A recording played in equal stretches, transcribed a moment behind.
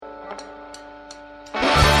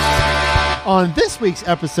On this week's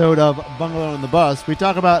episode of Bungalow on the Bus, we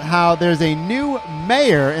talk about how there's a new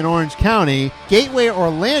mayor in Orange County. Gateway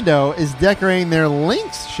Orlando is decorating their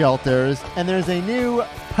Lynx shelters, and there's a new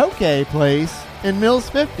poke place in Mills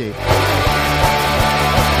 50.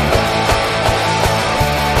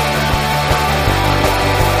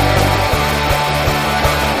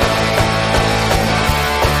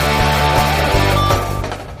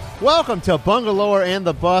 Welcome to Bungalower and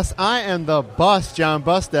the Bus. I am the bus, John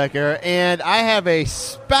Busdecker, and I have a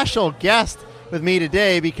special guest with me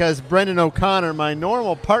today because Brendan O'Connor, my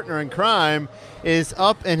normal partner in crime, is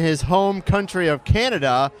up in his home country of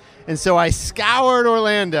Canada, and so I scoured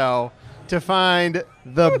Orlando to find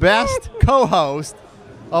the best co-host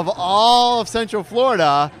of all of Central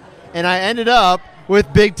Florida, and I ended up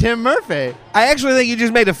with Big Tim Murphy. I actually think you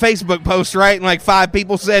just made a Facebook post, right? And like 5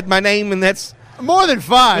 people said my name, and that's... More than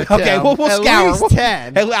 5, Tim. Okay, we'll At scour. least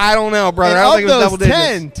 10. I don't know, brother. And I don't think it was of double those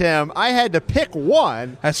digits. 10, Tim, I had to pick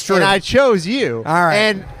one. That's true. And I chose you. All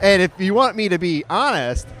right. And if you want me to be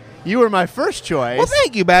honest, you were my first choice. Well,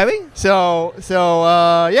 thank you, baby. So,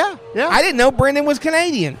 yeah. I didn't know Brendan was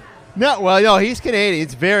Canadian. No, he's Canadian.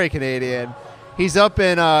 It's very Canadian. He's up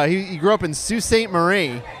in, he grew up in Sault Ste.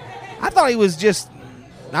 Marie. I thought he was just,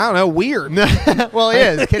 I don't know, weird. Well, he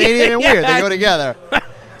is. Canadian and weird. They go together.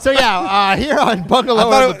 So yeah, here on Bungalow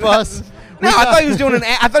on the Bus. I thought he was doing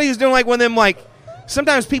I thought he was doing like one of them, like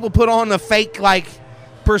sometimes people put on a fake like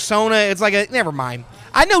persona. It's like a never mind.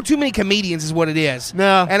 I know too many comedians is what it is.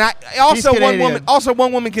 No, and I also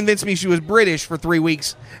one woman convinced me she was British for 3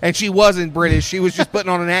 weeks, and she wasn't British. She was just putting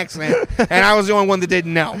on an accent, and I was the only one that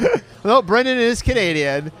didn't know. Well, Brendan is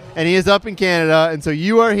Canadian, and he is up in Canada, and so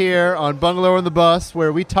you are here on Bungalow on the Bus,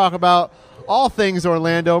 where we talk about all things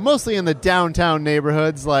Orlando, mostly in the downtown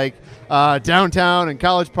neighborhoods like downtown and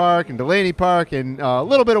College Park and Delaney Park and a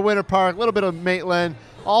little bit of Winter Park, a little bit of Maitland,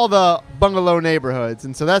 all the bungalow neighborhoods.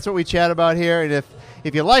 And so that's what we chat about here. And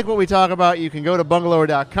if you like what we talk about, you can go to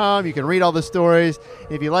bungalower.com. You can read all the stories.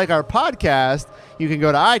 If you like our podcast, you can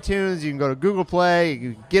go to iTunes. You can go to Google Play.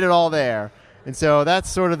 You can get it all there. And so that's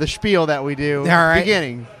sort of the spiel that we do at the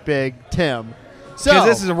beginning, Big Tim. Because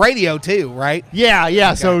this is a radio, too, right? Yeah,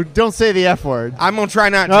 okay. So don't say the F word. I'm going to try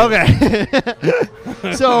not to.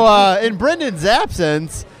 Okay. So in Brendan's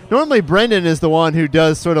absence, normally Brendan is the one who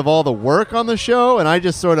does sort of all the work on the show, and I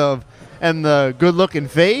just sort of am the good-looking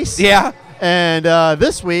face. Yeah. And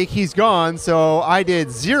this week he's gone, so I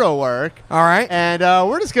did zero work. All right. And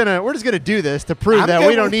we're just gonna do this to prove that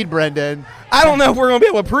we don't need Brendan. I don't know if we're going to be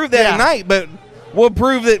able to prove that tonight, but we'll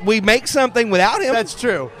prove that we make something without him. That's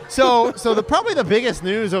true. So probably the biggest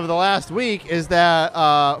news over the last week is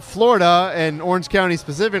that Florida and Orange County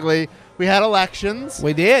specifically, we had elections.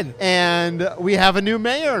 We did. And we have a new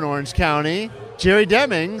mayor in Orange County, Jerry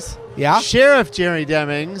Demings. Yeah. Sheriff Jerry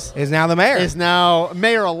Demings is now the mayor. Is now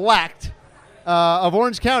mayor-elect of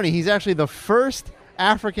Orange County. He's actually the first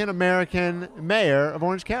African-American mayor of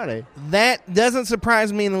Orange County. That doesn't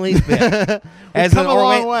surprise me in the least bit. As come a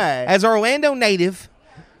long way. As Orlando native,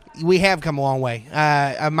 we have come a long way.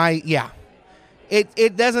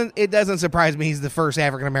 It doesn't surprise me he's the first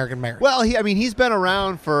African-American mayor. Well, he's been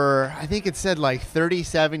around for, I think it said like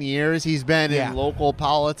 37 years. He's been in local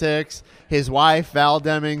politics. His wife, Val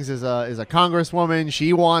Demings, is a congresswoman.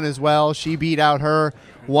 She won as well. She beat out her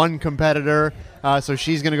one competitor. So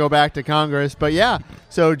she's going to go back to Congress. But yeah,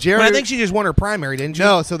 so Jerry... But I think she just won her primary, didn't she?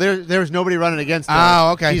 No, so there's nobody running against her.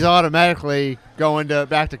 Oh, okay. She's automatically going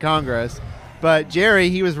back to Congress. But Jerry,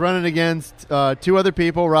 he was running against 2 other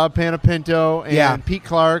people, Rob Panapinto and Pete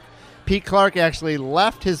Clark. Pete Clark actually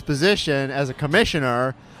left his position as a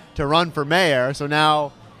commissioner to run for mayor. So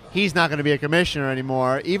now he's not going to be a commissioner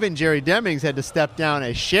anymore. Even Jerry Demings had to step down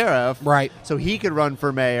as sheriff. Right. So he could run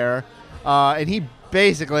for mayor. And he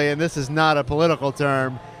basically, and this is not a political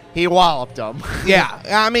term, he walloped them. Yeah,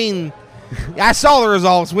 I mean, I saw the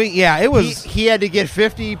results. It was... He had to get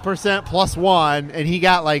 50% plus 1, and he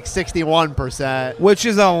got like 61%. Which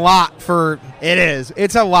is a lot for... It is.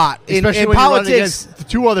 It's a lot. Especially in when politics, you run against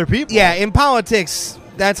 2 other people. Yeah, in politics,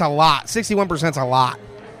 that's a lot. 61% is a lot.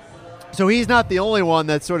 So he's not the only one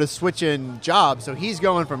that's sort of switching jobs. So he's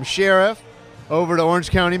going from sheriff over to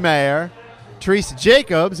Orange County mayor. Teresa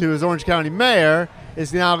Jacobs, who is Orange County mayor,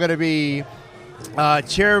 is now going to be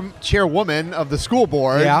chairwoman of the school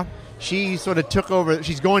board. Yeah. She sort of took over.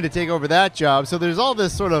 She's going to take over that job. So there's all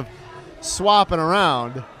this sort of swapping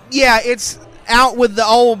around. Yeah, it's out with the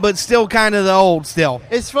old, but still kind of the old still.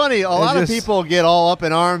 It's funny. A lot of people get all up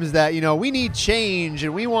in arms that, we need change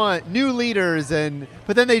and we want new leaders,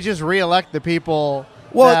 but then they just reelect the people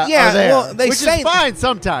that are there, they which say, is fine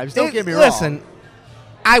sometimes. Don't get me wrong. Listen,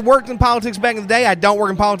 I worked in politics back in the day. I don't work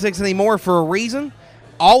in politics anymore for a reason.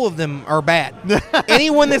 All of them are bad.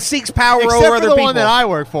 Anyone that seeks power Except over for other the people. one that I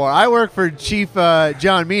work for. I work for Chief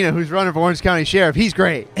John Mina, who's running for Orange County Sheriff. He's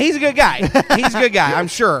great. He's a good guy. He's a good guy, I'm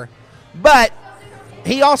sure. But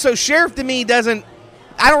he also, sheriff to me doesn't,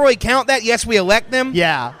 I don't really count that. Yes, we elect them.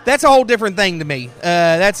 Yeah. That's a whole different thing to me.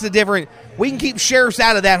 That's the different, we can keep sheriffs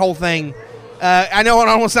out of that whole thing. I know I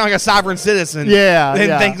almost sound like a sovereign citizen. Yeah. And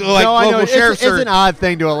yeah. think like no, I know. local sheriffs it's are. an odd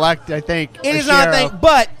thing to elect, I think. It is an odd thing,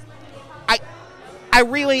 but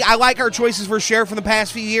I like our choices for sheriff from the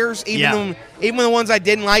past few years. Even when the ones I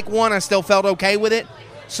didn't like won, I still felt okay with it.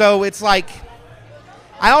 So it's like,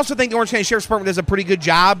 I also think the Orange County Sheriff's Department does a pretty good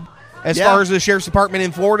job as far as the Sheriff's Department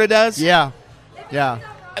in Florida does. Yeah. Yeah.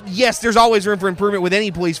 Yes, there's always room for improvement with any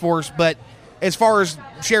police force, but as far as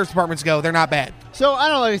sheriff's departments go, they're not bad. So I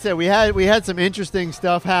don't know. Like I said, we had some interesting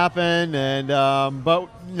stuff happen, and but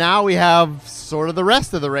now we have sort of the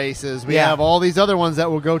rest of the races. We have all these other ones that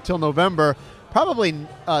will go till November. Probably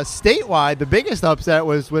statewide, the biggest upset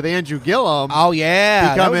was with Andrew Gillum. Oh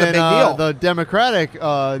yeah, that was a big deal. The Democratic.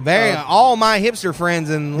 All my hipster friends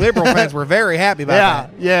and liberal friends were very happy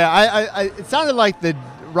about that. Yeah. It sounded like the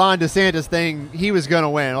Ron DeSantis thing. He was going to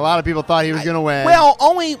win. A lot of people thought he was going to win. Well,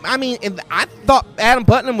 I thought Adam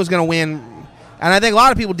Putnam was going to win, and I think a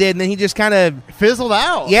lot of people did, and then he just kind of fizzled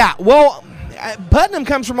out. Yeah. Well, Putnam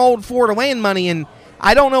comes from old Florida land money, and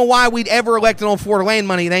I don't know why we'd ever elect an old Florida land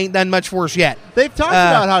money. They ain't done much for us yet. They've talked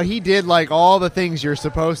about how he did like all the things you're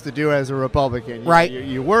supposed to do as a Republican. Right.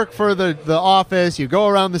 You work for the office, you go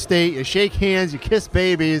around the state, you shake hands, you kiss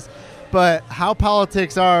babies. But how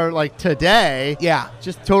politics are like today,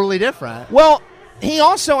 just totally different. Well, he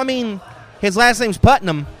also, his last name's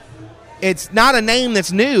Putnam. It's not a name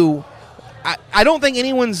that's new. I don't think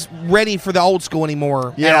anyone's ready for the old school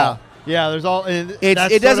anymore. Yeah. At all. Yeah, there's all.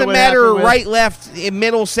 It doesn't matter right, left,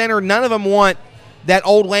 middle, center. None of them want that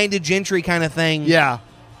old landed gentry kind of thing. Yeah,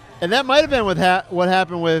 and that might have been what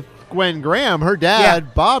happened with Gwen Graham. Her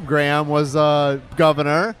dad, Bob Graham, was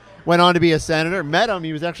governor. Went on to be a senator. Met him.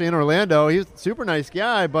 He was actually in Orlando. He was a super nice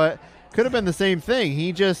guy, but could have been the same thing.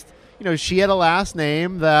 He just, she had a last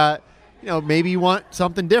name that, maybe you want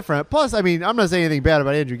something different. Plus, I'm not saying anything bad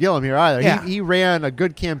about Andrew Gillum here either. Yeah. He ran a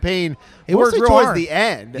good campaign. He worked real towards hard. the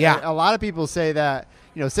end. Yeah. A lot of people say that,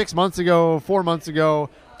 6 months ago, 4 months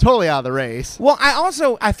ago, totally out of the race. Well,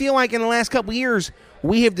 I feel like in the last couple of years,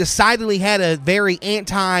 we have decidedly had a very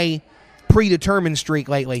anti-predetermined streak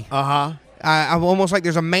lately. Uh-huh. I'm almost like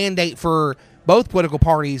there's a mandate for both political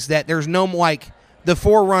parties that there's no, the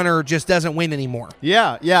forerunner just doesn't win anymore.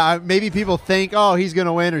 Yeah. Maybe people think, oh, he's going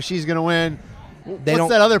to win or she's going to win. What's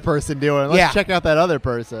that other person doing? Let's check out that other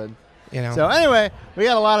person. So anyway, we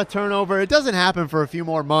got a lot of turnover. It doesn't happen for a few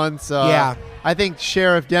more months. I think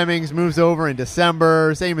Sheriff Demings moves over in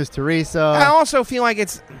December. Same as Teresa. I also feel like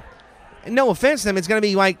it's, no offense to them, it's going to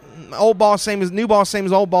be like old boss, same as new boss, same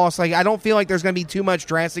as old boss. Like I don't feel like there's going to be too much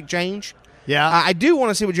drastic change. Yeah, I do want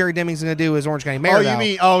to see what Jerry Demings is going to do as Orange County mayor. You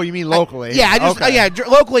mean locally?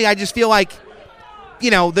 Locally, I just feel like,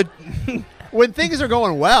 when things are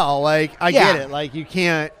going well, like I get it. Like you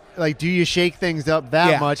can't, like, do you shake things up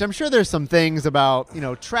that much? I'm sure there's some things about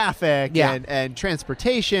traffic and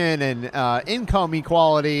transportation and income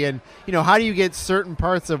equality and how do you get certain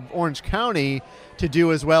parts of Orange County to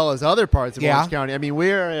do as well as other parts of Orange County.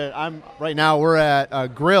 We're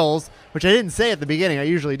at Grills, which I didn't say at the beginning. I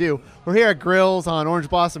usually do. We're here at Grills on Orange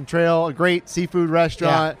Blossom Trail, a great seafood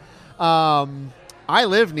restaurant. I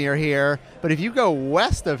live near here, but if you go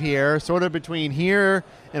west of here, sort of between here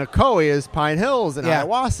and Ocoee is Pine Hills and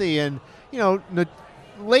Hiawassee, and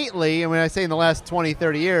lately, and when I say in the last 20,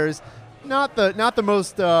 30 years, not the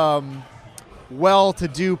most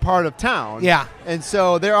well-to-do part of town. Yeah. And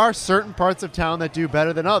so there are certain parts of town that do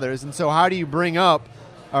better than others. And so how do you bring up,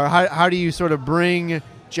 or how do you sort of bring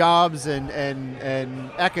jobs and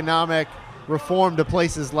economic reform to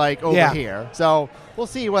places like over here? So we'll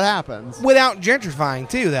see what happens. Without gentrifying,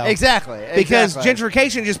 too, though. Exactly. Because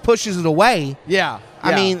gentrification just pushes it away. Yeah.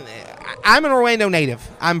 I mean, I'm an Orlando native.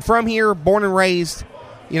 I'm from here, born and raised.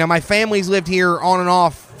 My family's lived here on and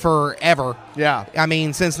off forever. Yeah.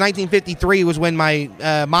 Since 1953 was when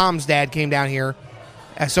my mom's dad came down here.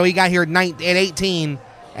 So he got here at 18.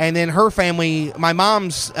 And then her family, my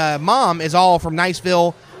mom's mom is all from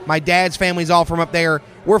Niceville. My dad's family's all from up there.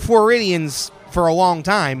 We're Floridians for a long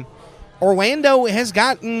time. Orlando has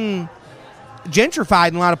gotten gentrified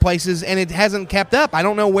in a lot of places, and it hasn't kept up. I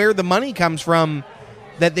don't know where the money comes from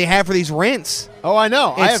that they have for these rents. Oh, I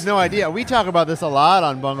know. I have no idea. We talk about this a lot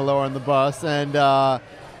on Bungalow on the Bus, and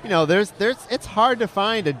there's it's hard to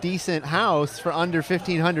find a decent house for under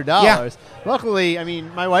 $1,500. Yeah. Luckily, I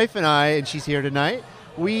mean, my wife and I, and she's here tonight.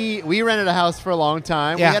 We rented a house for a long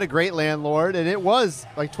time. Yeah. We had a great landlord, and it was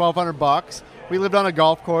like $1,200. We lived on a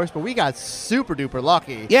golf course, but we got super duper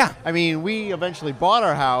lucky. Yeah. I mean, we eventually bought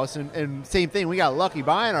our house, and same thing. We got lucky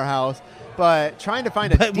buying our house, but trying to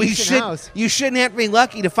find a decent house. You shouldn't have to be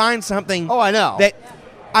lucky to find something. Oh, I know.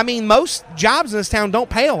 I mean, most jobs in this town don't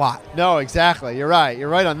pay a lot. No, exactly. You're right. You're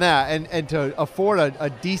right on that. And to afford a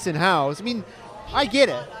decent house, I mean, I get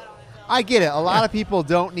it. A lot of people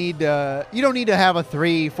don't need to. You don't need to have a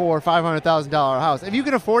 $300,000, $400,000, $500,000 house. If you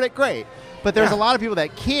can afford it, great. But there's a lot of people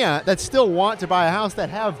that can't, that still want to buy a house, that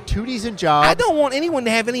have 2 decent jobs. I don't want anyone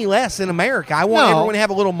to have any less in America. I want everyone to have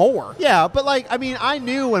a little more. Yeah, but I mean, I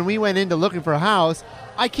knew when we went into looking for a house,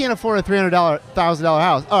 I can't afford a $300,000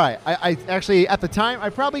 house. All right, I actually, at the time, I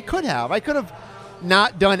probably could have. I could have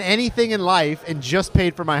not done anything in life and just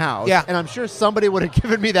paid for my house. Yeah. And I'm sure somebody would have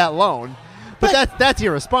given me that loan. But that's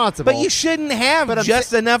irresponsible. But you shouldn't have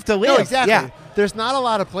just enough to live. No, exactly. Yeah. There's not a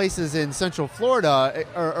lot of places in Central Florida,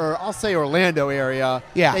 or I'll say Orlando area,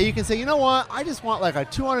 that you can say, you know what, I just want like a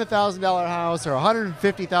 $200,000 house or a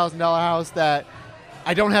 $150,000 house that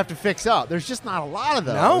I don't have to fix up. There's just not a lot of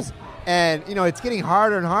those. No. And, it's getting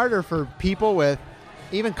harder and harder for people with,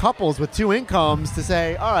 even couples with 2 incomes, to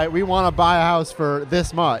say, all right, we want to buy a house for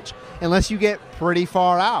this much, unless you get pretty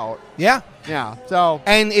far out. Yeah. Yeah. So.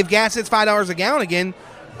 And if gas hits $5 a gallon again,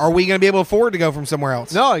 are we going to be able to afford to go from somewhere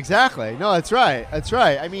else? No, exactly. No, that's right. That's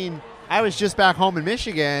right. I mean, I was just back home in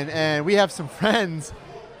Michigan, and we have some friends.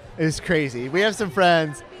 It's crazy. We have some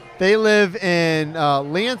friends. They live in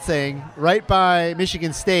Lansing, right by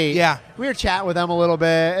Michigan State. Yeah. We were chatting with them a little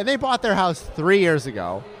bit, and they bought their house 3 years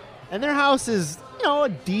ago. And their house is, a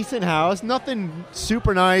decent house. Nothing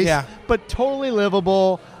super nice, but totally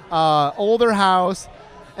livable. Older house.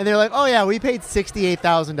 And they're like, oh, yeah, we paid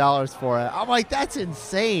 $68,000 for it. I'm like, that's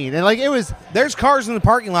insane. And, it was... There's cars in the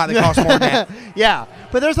parking lot that cost more than that. Yeah.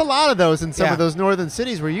 But there's a lot of those in some of those northern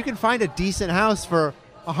cities where you can find a decent house for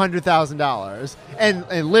 $100,000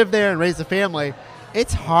 and live there and raise a family.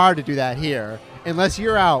 It's hard to do that here unless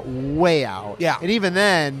you're out, way out. Yeah. And even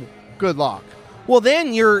then, good luck. Well,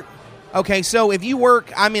 then you're... Okay, so if you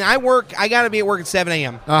work... I got to be at work at 7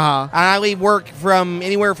 a.m. Uh-huh. And I leave work from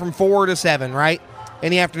anywhere from 4 to 7, right? In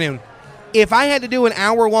the afternoon. If I had to do an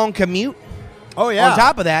hour-long commute, on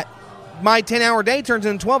top of that, my 10-hour day turns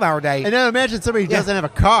into a 12-hour day. And then imagine somebody who doesn't have a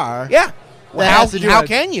car. Yeah. Well, how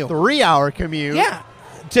can you? 3-hour commute. Yeah.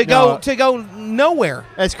 To go nowhere.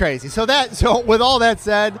 That's crazy. So with all that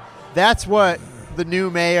said, that's what the new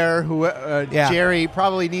mayor, who Jerry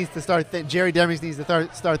probably needs to start. Jerry Demings needs to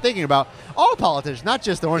start thinking about. All politicians, not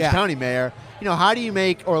just the Orange County mayor. How do you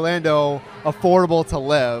make Orlando affordable to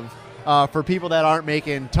live for people that aren't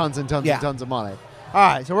making tons and tons and tons of money? All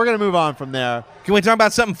right, so we're going to move on from there. Can we talk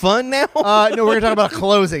about something fun now? No, we're going to talk about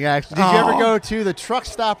closing, actually. Did you ever go to the Truck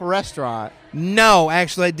Stop restaurant? No,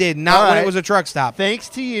 actually I did. Not when it was a truck stop. Thanks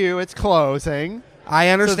to you, it's closing. I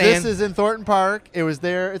understand. So this is in Thornton Park. It was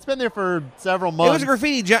there. It's been there for several months. It was a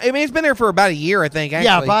graffiti. It's been there for about a year, I think, actually.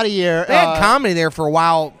 Yeah, about a year. They had comedy there for a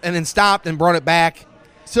while and then stopped and brought it back.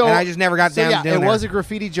 And I just never got down to doing it. It was a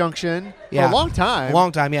graffiti junction for a long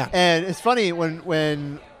time. Yeah. And it's funny,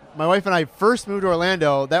 when my wife and I first moved to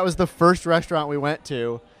Orlando, that was the first restaurant we went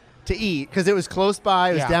to eat because it was close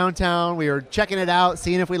by. It was downtown. We were checking it out,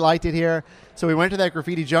 seeing if we liked it here. So we went to that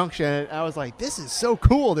graffiti junction, and I was like, this is so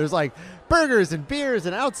cool. There's burgers and beers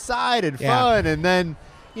and outside and fun. And then,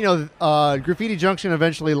 graffiti junction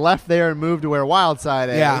eventually left there and moved to where Wildside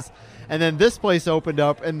is. Yeah. And then this place opened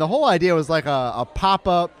up, and the whole idea was like a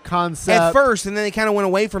pop-up concept. At first, and then they kind of went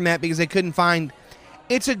away from that because they couldn't find...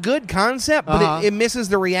 It's a good concept, but it misses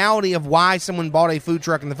the reality of why someone bought a food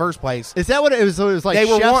truck in the first place. Is that what it was? So it was like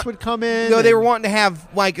chefs would come in? No, they were wanting to have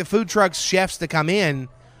a food truck's chefs to come in,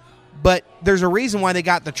 but there's a reason why they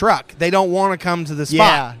got the truck. They don't want to come to the spot.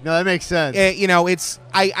 Yeah, no, that makes sense.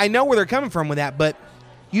 I know where they're coming from with that, but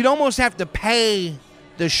you'd almost have to pay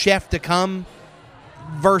the chef to come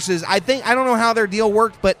versus, I don't know how their deal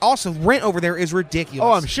worked, but also rent over there is ridiculous.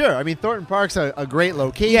 Oh, I'm sure. I mean, Thornton Park's a great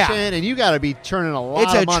location, and you got to be turning a lot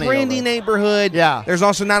of money. It's a trendy neighborhood. Yeah. There's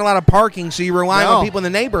also not a lot of parking, so you rely on people in the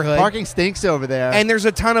neighborhood. Parking stinks over there. And there's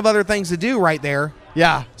a ton of other things to do right there.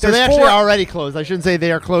 Yeah. So they actually already closed. I shouldn't say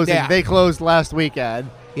they are closing. Yeah. They closed last weekend.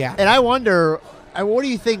 Yeah. And I wonder, what do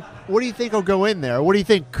you think will go in there? What do you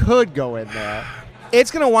think could go in there?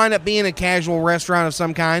 It's going to wind up being a casual restaurant of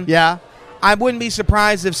some kind. Yeah. I wouldn't be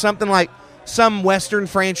surprised if something like some Western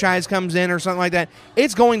franchise comes in or something like that,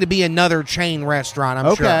 it's going to be another chain restaurant,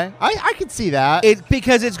 I'm sure. Okay, I could see that.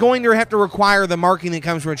 Because it's going to have to require the marketing that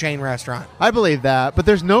comes from a chain restaurant. I believe that, but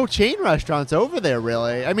there's no chain restaurants over there,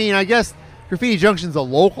 really. I mean, I guess Graffiti Junction's a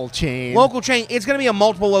local chain. Local chain. It's going to be a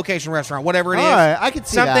multiple location restaurant, whatever it is. All right, I could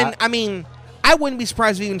see something. that. I mean, I wouldn't be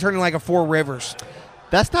surprised if you even turned in like a Four Rivers.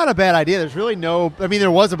 That's not a bad idea. There's really no. I mean,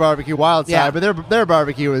 there was a barbecue Wildside, Yeah. but their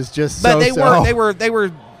barbecue was just. But so-so. they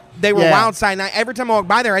were Yeah. wild side. And every time I walked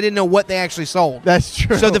by there, I didn't know what they actually sold. That's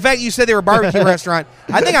true. So the fact you said they were a barbecue restaurant,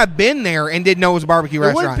 I think I've been there and didn't know it was a barbecue it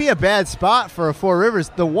restaurant. wouldn't be a bad spot for a Four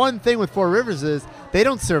Rivers. The one thing with Four Rivers is they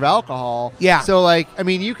don't serve alcohol. Yeah. So like, I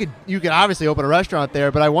mean, you could obviously open a restaurant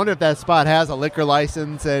there, but I wonder if that spot has a liquor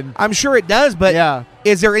license and. I'm sure it does, but Yeah.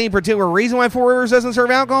 is there any particular reason why Four Rivers doesn't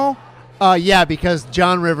serve alcohol? Yeah, because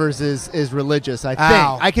John Rivers is religious. I think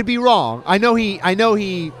Ow. I could be wrong. I know he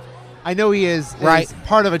is Right.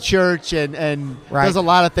 part of a church and Right. does a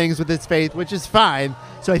lot of things with his faith, which is fine.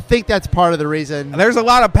 So I think that's part of the reason. There's a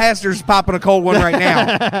lot of pastors popping a cold one right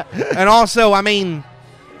now. And also, I mean,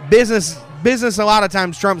 business a lot of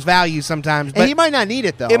times trumps value sometimes. But And he might not need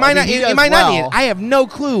it though. it might I mean, not. It might not need it. I have no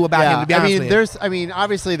clue about him, to be honest with you.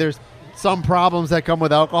 obviously there's some problems that come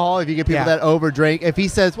with alcohol. If you get people Yeah. that overdrink, if he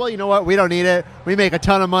says, well, you know what, we don't need it. We make a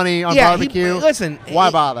ton of money on barbecue.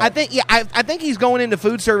 Why bother? I think he's going into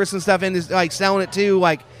food service and stuff and is like selling it too.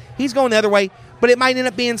 Like he's going the other way, but it might end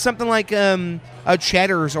up being something like a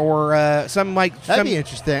Cheddar's or something like That'd be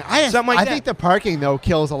interesting. I that. think the parking though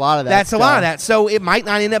kills a lot of that. That's stuff. a lot of that. So it might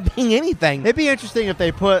not end up being anything. It'd be interesting if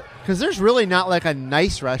they put, because there's really not like a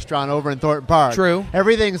nice restaurant over in Thornton Park. True.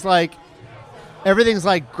 Everything's like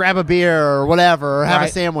grab a beer or whatever or have a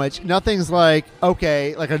Right. sandwich. Nothing's like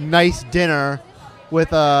like a nice dinner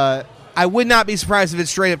with a. I would not be surprised if it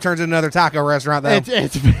straight up turns into another taco restaurant, though.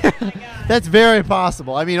 It's that's very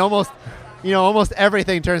possible. I mean, almost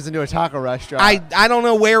everything turns into a taco restaurant. I don't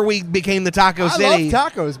know where we became the taco city. I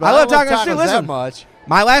love tacos, but I love don't tacos too. that Listen, much.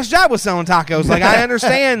 my last job was selling tacos. Like I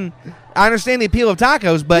understand the appeal of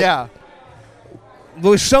tacos, but Yeah,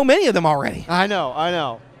 there's so many of them already. I know.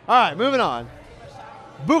 All right, moving on.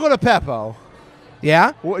 Buca de Beppo.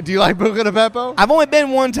 Yeah, Do you like Buca de Beppo? I've only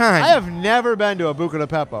been one time. I have never been to a Buca de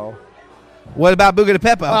Beppo. What about Buca de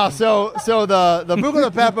Beppo? Oh, so the Buca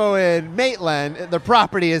de Beppo in Maitland, the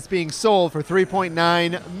property is being sold for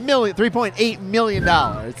 $3.8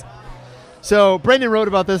 million. So Brendan wrote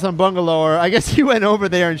about this on Bungalower. I guess he went over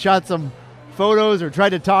there and shot some photos or tried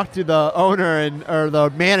to talk to the owner or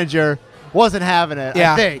the manager. Wasn't having it,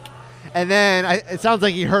 Yeah. I think. And then it sounds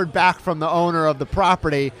like he heard back from the owner of the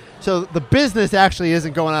property. So the business actually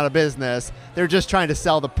isn't going out of business. They're just trying to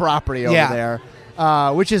sell the property over there,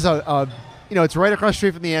 which is it's right across the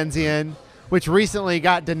street from the Enzian, which recently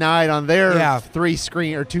got denied on their 2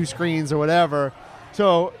 screens or whatever.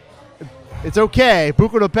 So it's okay.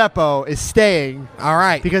 Buca de Beppo is staying All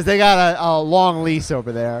right, because they got a long lease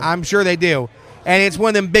over there. I'm sure they do, and it's one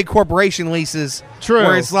of them big corporation leases. True.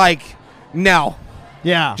 Where it's like, no,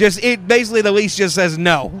 Yeah. basically the lease just says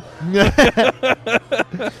no.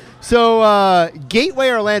 So Gateway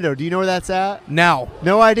Orlando, do you know where that's at? No.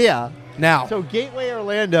 No idea. Now, So Gateway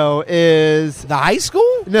Orlando is the high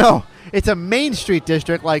school? no, it's a Main Street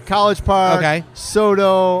district like College Park, Okay.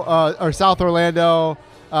 Soto, or South Orlando,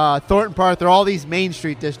 Thornton Park. They're all these Main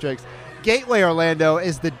Street districts. Gateway Orlando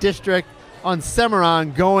is the district on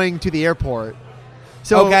Cimarron going to the airport.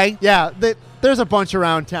 So Okay. yeah, there's a bunch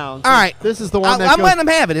around town. So All right. this is the one I'm that letting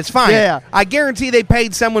them have it. It's fine. Yeah. I guarantee they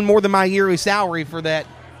paid someone more than my yearly salary for that.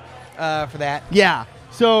 Yeah.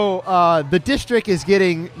 So the district is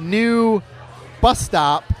getting new bus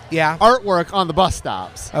stop Yeah. artwork on the bus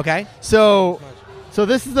stops. Okay. So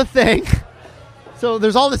this is the thing. So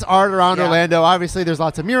there's all this art around Yeah. Orlando. Obviously, there's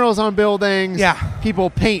lots of murals on buildings. Yeah.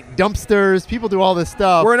 People paint dumpsters. People do all this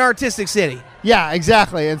stuff. We're an artistic city. Yeah,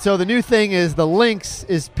 exactly. And so the new thing is the Lynx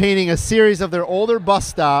is painting a series of their older bus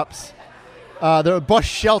stops, their bus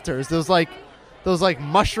shelters. Those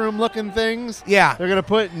mushroom-looking things. Yeah. They're gonna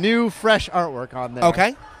put new, fresh artwork on there.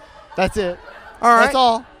 Okay. That's it. All right. That's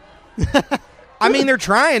all. I mean, they're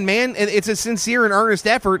trying, man. It's a sincere and earnest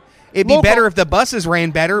effort. It'd be Local- better if the buses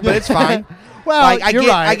ran better, but it's fine. Well, like, you're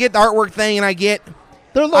right. I get the artwork thing, and I get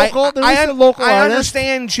They're local. They're at least a local I artist.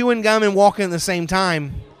 understand chewing gum and walking at the same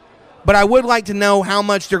time, but I would like to know how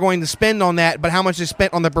much they're going to spend on that, but how much is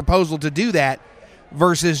spent on the proposal to do that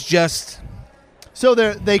versus just So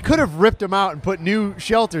they could have ripped them out and put new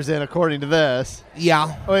shelters in, according to this.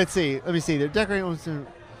 yeah. Oh, let's see. Let me see. They're decorating.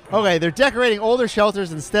 Okay, they're decorating older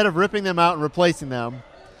shelters instead of ripping them out and replacing them.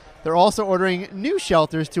 They're also ordering new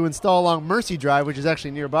shelters to install along Mercy Drive, which is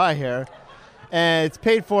actually nearby here. and it's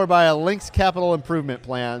paid for by a Lynx Capital Improvement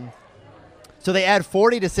Plan. So they add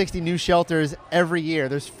 40 to 60 new shelters every year.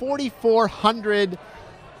 There's 4,400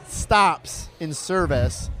 stops in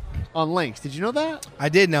service on Lynx. Did you know that? I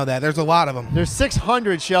did know that. There's a lot of them. There's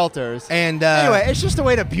 600 shelters. And anyway, it's just a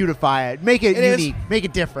way to beautify it, make it unique, make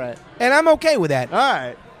it different. And I'm okay with that. All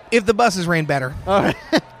right. If the buses ran better. All right.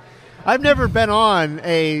 I've never been on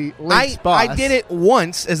a Lynx bus. I did it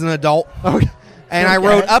once as an adult. Okay. And I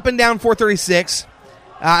rode up and down 436.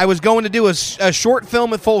 I was going to do a short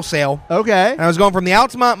film at Full Sail. Okay. And I was going from the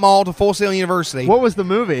Altamont Mall to Full Sail University. What was the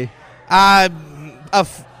movie?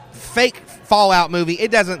 Fake Fallout movie.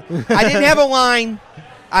 It doesn't. I didn't have a line.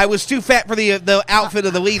 I was too fat for the outfit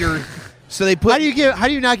of the leader. So they put. How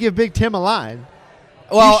do you not give Big Tim a line?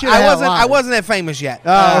 Well, I wasn't that famous yet.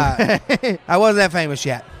 Oh, okay. I wasn't that famous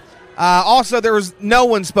yet. Also, there was no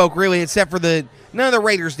one spoke really except for none of the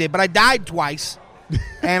Raiders did. But I died twice,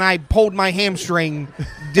 and I pulled my hamstring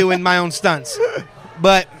doing my own stunts.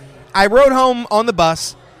 But I rode home on the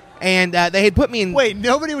bus, and they had put me in. Wait,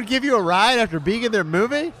 nobody would give you a ride after being in their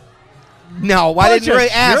movie? No, I didn't really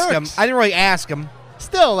ask jerks. them. I didn't really ask them.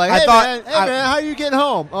 Still, like, I hey, thought- man, how are you getting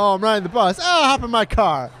home? Oh, I'm riding the bus. Oh, hop in my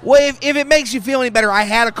car. Well, if it makes you feel any better, I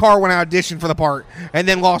had a car when I auditioned for the part, and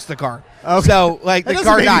then lost the car. Okay. So, like, That the doesn't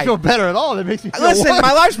car make died. me feel better at all. That makes me feel Listen, worse.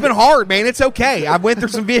 my life's been hard, man. It's okay. I've went through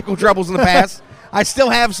some vehicle troubles in the past. I still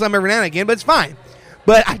have some every now and again, but it's fine.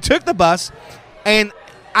 But I took the bus, and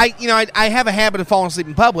I have a habit of falling asleep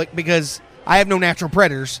in public because I have no natural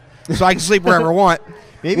predators, so I can sleep wherever I want.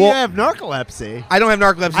 Maybe you have narcolepsy. I don't have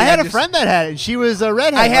narcolepsy. I had a friend that had it, and she was a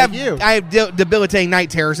redhead like you. I have debilitating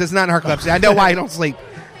night terrors. It's not narcolepsy. I know why I don't sleep.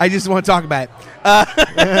 I just want to talk about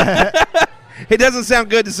it. It doesn't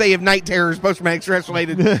sound good to say you have night terrors, post-traumatic stress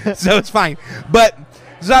related, so it's fine. But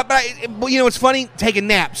it's funny taking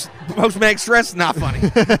naps. Post-traumatic stress is not funny.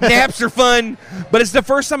 Naps are fun, but it's the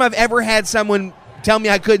first time I've ever had someone tell me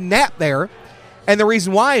I couldn't nap there. And the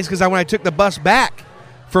reason why is because when I took the bus back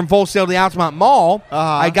from Full Sail to the Altamont Mall,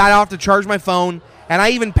 I got off to charge my phone, and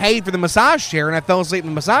I even paid for the massage chair, and I fell asleep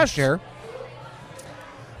in the massage chair.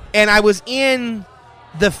 And I was in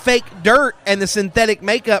the fake dirt and the synthetic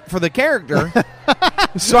makeup for the character,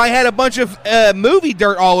 so I had a bunch of movie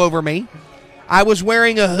dirt all over me. I was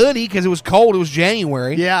wearing a hoodie because it was cold. It was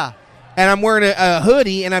January. Yeah. And I'm wearing a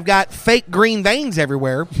hoodie, and I've got fake green veins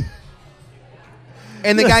everywhere.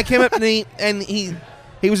 And the guy came up to me, and he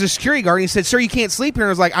was a security guard, and he said, "Sir, you can't sleep here." And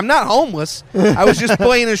I was like, "I'm not homeless. I was just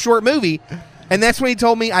playing a short movie." And that's when he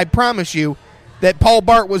told me, "I promise you, that Paul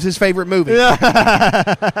Bart was his favorite movie."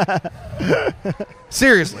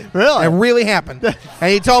 Seriously. Really? It really happened.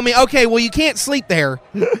 And he told me, "Okay, well, you can't sleep there,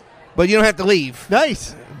 but you don't have to leave."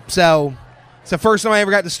 Nice. So it's the first time I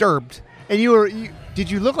ever got disturbed. And did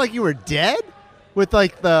you look like you were dead? With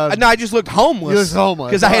like the... No, I just looked homeless. You looked homeless.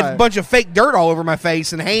 Because I had All a bunch of fake dirt all over my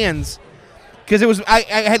face and hands. Because I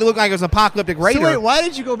had to look like I was an apocalyptic raider. So wait, why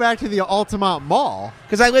did you go back to the Altamont Mall?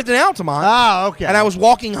 Because I lived in Altamont. Oh, okay. And I was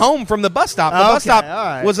walking home from the bus stop. The bus stop all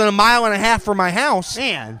right. was a mile and a half from my house.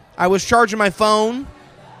 Man. I was charging my phone,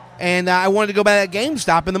 and I wanted to go back to that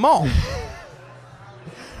GameStop in the mall.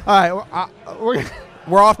 All right,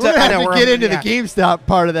 We're off to... we're going to have we're to get off- into yeah. the GameStop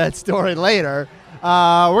part of that story later.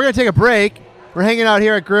 We're going to take a break. We're hanging out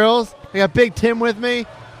here at Grills. I got Big Tim with me.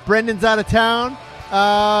 Brendan's out of town.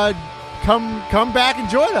 Come back and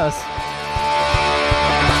join us.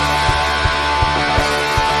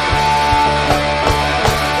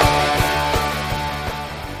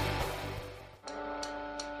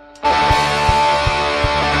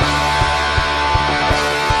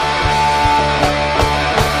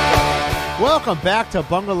 Welcome back to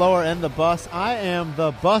Bungalower and the Bus. I am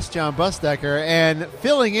the Bus, John Busdecker, and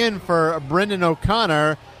filling in for Brendan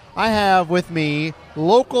O'Connor, I have with me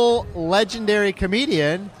local legendary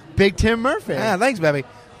comedian Big Tim Murphy. Yeah, thanks, baby.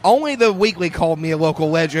 Only the Weekly called me a local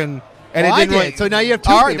legend. And Well, it I didn't did. really, So now you have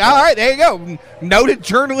two all right, people. all right, there you go. Noted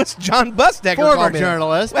journalist John Busdecker. Former called me that.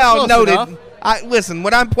 journalist, Well, close noted. enough. Listen,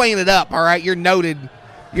 when I'm playing it up, all right, you're noted.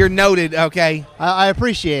 You're noted, okay? I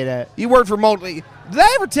appreciate it. You work for multiple. Did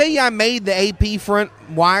I ever tell you I made the AP front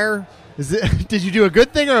wire? Did you do a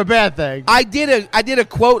good thing or a bad thing? I did a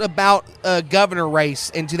quote about a governor race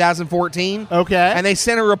in 2014. Okay. And they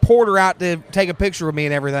sent a reporter out to take a picture of me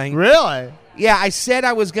and everything. Really? Yeah, I said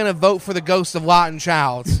I was going to vote for the ghost of Lawton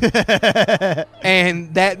Childs.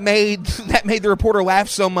 And that made the reporter laugh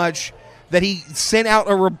so much that he sent out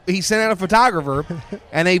a photographer,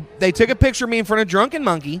 and they took a picture of me in front of Drunken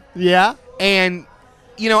Monkey. Yeah. And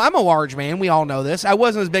I'm a large man. We all know this. I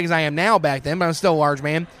wasn't as big as I am now back then, but I'm still a large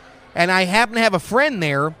man. And I happened to have a friend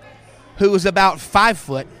there who was about 5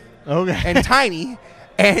 foot Okay. and tiny.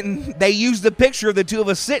 and they used the picture of the two of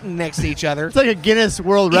us sitting next to each other. It's like a Guinness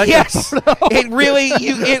World Record. Yes, photo. it really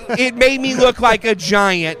it made me look like a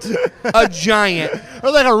giant,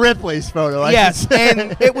 Or like a Ripley's photo. Yes,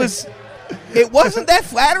 and it wasn't that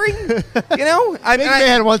flattering, you know. Big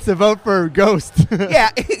man wants to vote for Ghost.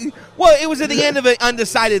 Yeah, well, it was at the end of an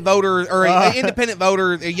undecided voter or an independent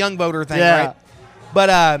voter, a young voter thing, Yeah. right?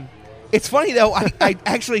 But it's funny though. I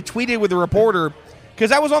actually tweeted with a reporter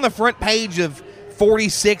because I was on the front page of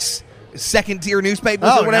 46 second-tier newspapers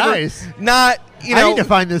Oh, or whatever. nice. Not, you know. I need to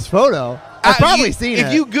find this photo. I've probably seen it.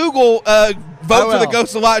 If you Google vote for the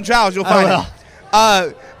Ghost of Lawton Childs, you'll find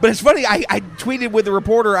it. But it's funny. I tweeted with the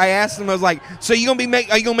reporter. I asked him. I was like, "So are you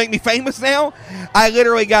gonna make me famous now?" I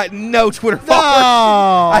literally got no Twitter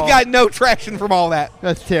followers. I got no traction from all that.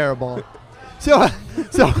 That's terrible. So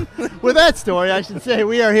with that story, I should say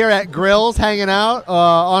we are here at Grills hanging out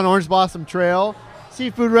on Orange Blossom Trail.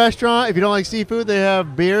 Seafood restaurant. If you don't like seafood, they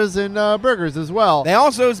have beers and burgers as well. They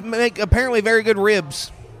also make apparently very good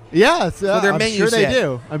ribs. Yes, their I'm menu sure they set.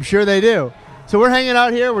 do. I'm sure they do. So we're hanging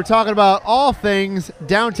out here. We're talking about all things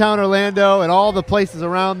downtown Orlando and all the places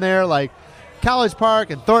around there, like College Park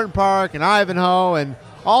and Thornton Park and Ivanhoe and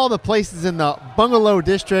all the places in the Bungalow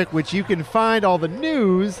District, which you can find all the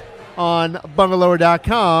news on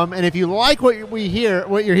bungalower.com. And if you like what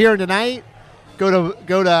you're hearing tonight, go to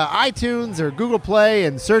iTunes or Google Play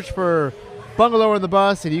and search for Bungalow on the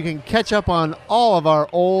Bus, and you can catch up on all of our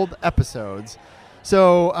old episodes.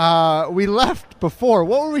 So we left before.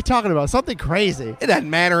 What were we talking about? Something crazy. It doesn't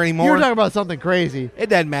matter anymore. You were talking about something crazy. It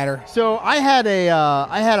doesn't matter. So I had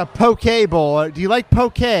a poke bowl. Do you like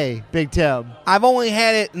poke, Big Tim? I've only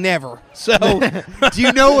had it never. So do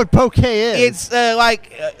you know what poke is? It's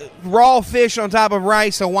like raw fish on top of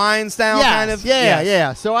rice, Hawaiian style kind of.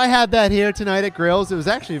 Yeah. So I had that here tonight at Grills. It was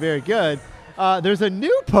actually very good. There's a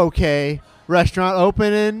new poke restaurant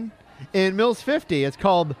opening in Mills 50. It's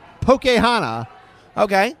called Pokehana.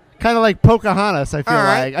 Okay. Kind of like Pocahontas, I feel All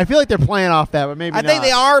right. like. I feel like they're playing off that, but maybe I not. think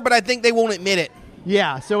they are, but I think they won't admit it.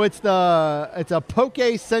 Yeah, so it's a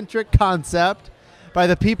poke-centric concept by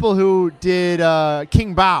the people who did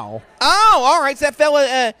King Bao. Oh, all right. So that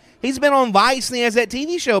fella, he's been on Vice, and he has that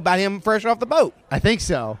TV show about him fresh off the boat. I think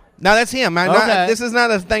so. No, that's him. This is not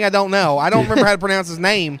a thing I don't know. I don't remember how to pronounce his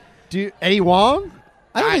name. Eddie Wong?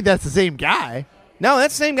 I don't think that's the same guy. No,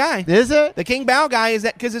 that's the same guy. Is it? The King Bao guy is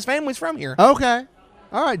that because his family's from here. Okay.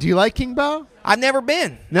 All right. Do you like King Bao? I've never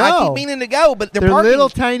been. No. I keep meaning to go, but They're little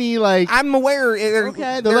tiny I'm aware. They're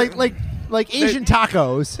like Asian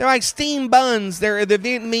tacos. They're like steamed buns. They're the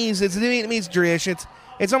Vietnamese. It's a Vietnamese dish.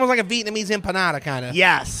 It's almost like a Vietnamese empanada kind of.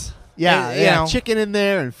 Yes. Yeah. You know. Chicken in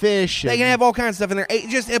there and fish. They can have all kinds of stuff in there.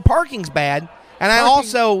 Just parking's bad. And I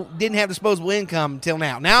also didn't have disposable income till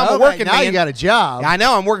now. Now I'm a working now man. You got a job. I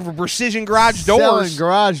know. I'm working for Precision Garage Doors. Selling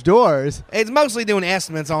garage doors. It's mostly doing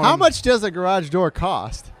estimates on How them. much does a garage door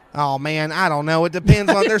cost? Oh, man, I don't know. It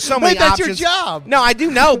depends on. There's so many that's options. your job. No, I do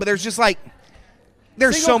know, but there's just like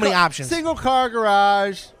so many options. Single car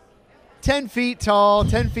garage, 10 feet tall,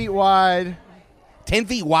 10 feet wide. 10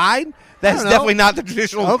 feet wide? That's don't know. definitely not the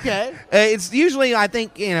traditional. Okay. It's usually, I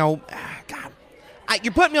think, God,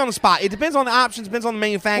 you're putting me on the spot. It depends on the options, depends on the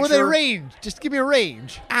manufacturer. Well, they range. Just give me a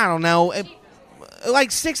range. I don't know.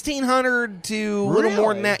 Like 1,600 to a little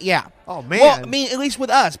more than that. Yeah. Oh, man. Well, I mean, at least with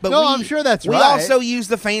us. But I'm sure that's we right. also use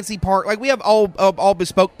the fancy part. Like, we have all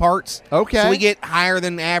bespoke parts. Okay. So we get higher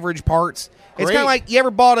than average parts. It's Great. kind of like, you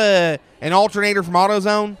ever bought an alternator from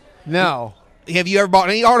AutoZone? No. Have you ever bought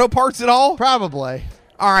any auto parts at all? Probably.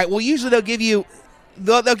 All right. Well, usually they'll give you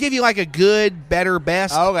like a good, better,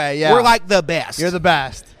 best. Okay, yeah. We're like the best. You're the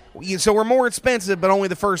best. So we're more expensive, but only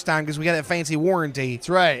the first time because we got that fancy warranty. That's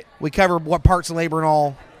right. We cover what parts and labor and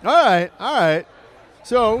all. All right.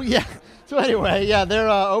 So, yeah. So, anyway, yeah, they're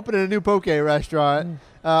opening a new poke restaurant.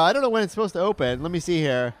 I don't know when it's supposed to open. Let me see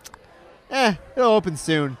here. It'll open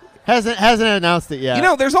soon. Hasn't announced it yet. You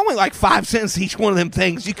know, there's only like 5 cents each one of them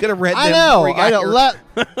things. You could have read them. I know. before you got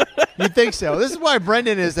here. You think so? This is why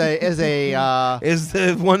Brendan is a is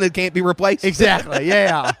the one that can't be replaced. exactly.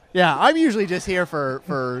 Yeah. I'm usually just here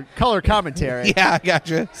for color commentary. Yeah, I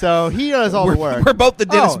gotcha. So he does all the work. We're both the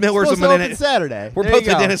Dennis Millers of it's supposed to open Monday. Saturday. We're There both you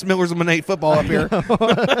the go. Dennis Millers of Monday football up here.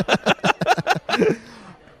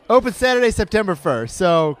 Open Saturday, September 1st.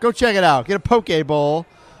 So go check it out. Get a poke bowl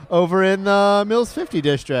over in the Mills 50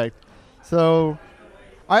 district. So,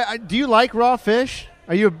 do you like raw fish?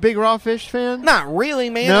 Are you a big raw fish fan? Not really,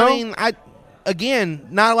 man. No? I mean, again,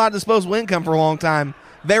 not a lot of disposable income for a long time.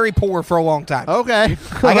 Very poor for a long time. Okay.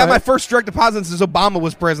 I got my first direct deposit since Obama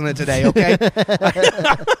was president today, okay?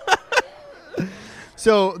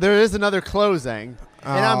 So there is another closing.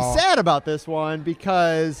 And I'm sad about this one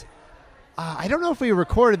because I don't know if we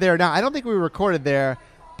recorded there or not. I don't think we recorded there,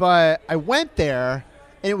 but I went there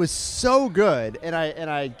and it was so good. And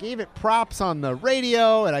I gave it props on the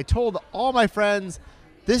radio, and I told all my friends,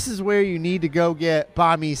 this is where you need to go get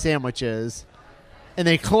banh mi sandwiches. And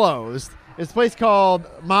they closed. It's a place called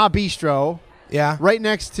Ma Bistro. Yeah. Right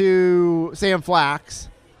next to Sam Flax.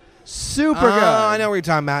 Super good. I know what you're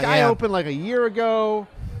talking about. Guy opened like a year ago.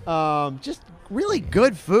 Just really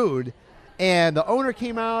good food. And the owner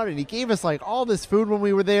came out and he gave us like all this food when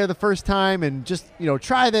we were there the first time, and just,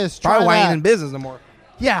 try this, try Probably why he that. ain't in business no more.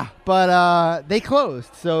 Yeah, but they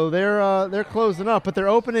closed, so they're closing up. But they're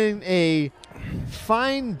opening a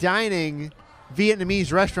fine dining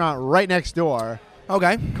Vietnamese restaurant right next door.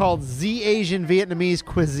 Okay. Called Z Asian Vietnamese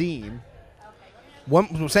Cuisine.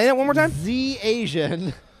 Say that one more time. Z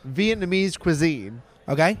Asian Vietnamese Cuisine.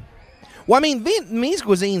 Okay. Well, I mean, Vietnamese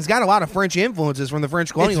cuisine's got a lot of French influences from the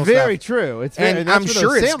French colonial It's very stuff. true. And I'm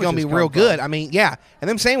sure it's going to be real good. I mean, yeah. And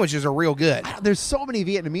them sandwiches are real good. There's so many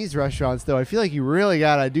Vietnamese restaurants, though. I feel like you really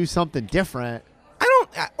got to do something different.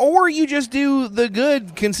 Or you just do the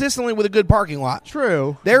good consistently with a good parking lot.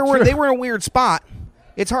 True. They were in a weird spot.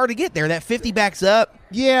 It's hard to get there. That 50 backs up.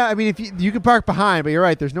 Yeah, I mean, if you can park behind, but you're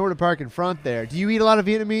right. There's nowhere to park in front there. Do you eat a lot of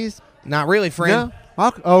Vietnamese? Not really, friend.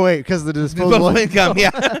 No? Oh, wait, because of the disposable income,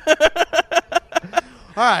 yeah.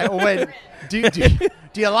 All right. Well, wait. Do you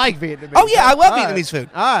like Vietnamese? Oh yeah, I love All Vietnamese food.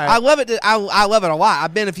 All right. I love it. I love it a lot.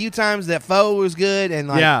 I've been a few times. That pho was good,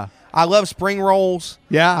 and I love spring rolls.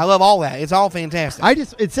 Yeah. I love all that. It's all fantastic.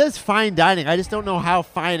 It says fine dining. I just don't know how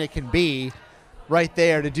fine it can be right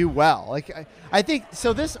there to do well. Like I think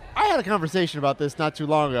so. I had a conversation about this not too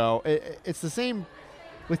long ago. It's the same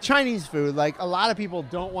with Chinese food. Like a lot of people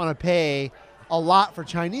don't want to pay a lot for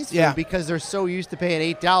Chinese food because they're so used to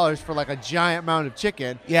paying $8 for like a giant amount of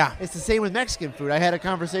chicken. Yeah. It's the same with Mexican food. I had a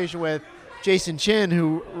conversation with Jason Chin,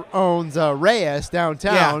 who owns Reyes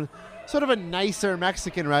downtown, sort of a nicer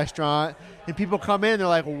Mexican restaurant, and people come in, they're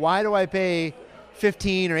like, why do I pay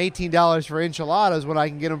 $15 or $18 for enchiladas when I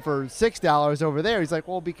can get them for $6 over there? He's like,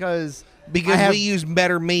 well, because we use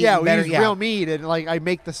better meat. Yeah, we use real meat, and like I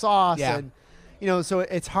make the sauce, and so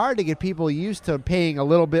it's hard to get people used to paying a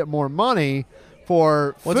little bit more money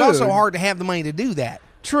for food. Well, it's also hard to have the money to do that.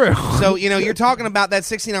 True. So, you're talking about that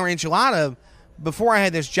 16-hour enchilada. Before I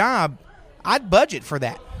had this job, I'd budget for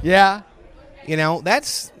that. Yeah.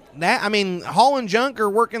 That's that. I mean, hauling junk or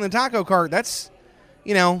working the taco cart, that's,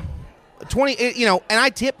 20, and I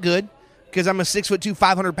tip good because I'm a 6'2",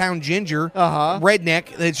 500-pound ginger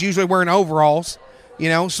redneck that's usually wearing overalls.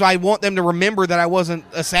 So I want them to remember that I wasn't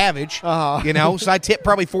a savage. So I tip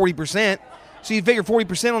probably 40%. So you figure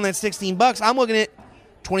 40% on that $16. I'm looking at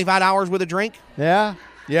 $25 with a drink. Yeah.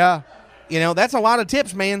 That's a lot of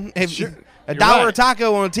tips, man. Sure. $1 a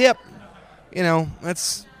taco on a tip,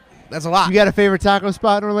 that's a lot. You got a favorite taco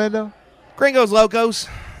spot in Orlando? Gringos Locos.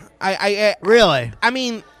 Really? I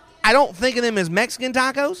mean, I don't think of them as Mexican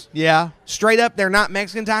tacos. Yeah. Straight up, they're not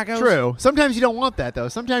Mexican tacos. True. Sometimes you don't want that, though.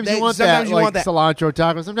 Sometimes you want that cilantro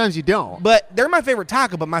taco. Sometimes you don't. But they're my favorite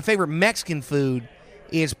taco, but my favorite Mexican food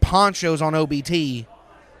is Pancho's on OBT,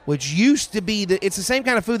 which used to be it's the same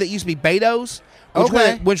kind of food that used to be Beto's,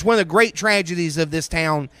 which one of the great tragedies of this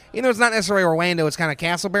town. It's not necessarily Orlando, it's kind of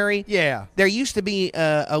Castleberry. Yeah. There used to be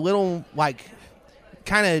a little like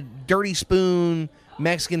kind of dirty spoon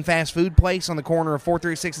Mexican fast food place on the corner of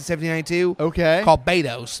 436 and 1792. Okay. Called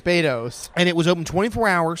Beto's. And it was open 24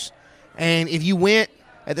 hours. And if you went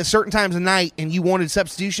at the certain times of night and you wanted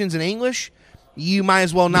substitutions in English, you might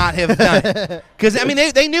as well not have done it. Because, I mean,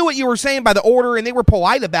 they knew what you were saying by the order, and they were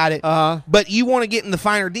polite about it. But you want to get in the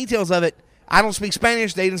finer details of it. I don't speak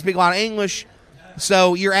Spanish. They didn't speak a lot of English.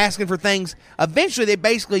 So you're asking for things. Eventually, they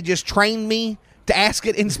basically just trained me to ask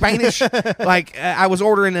it in Spanish. I was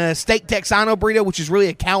ordering a steak Texano burrito, which is really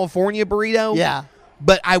a California burrito. Yeah.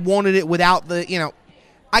 But I wanted it without the,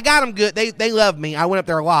 I got them good. They loved me. I went up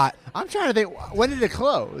there a lot. I'm trying to think. When did it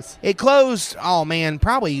close? It closed,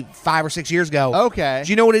 probably 5 or 6 years ago. Okay.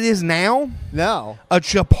 Do you know what it is now? No. A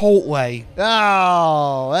Chipotle.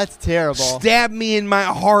 Oh, that's terrible. Stabbed me in my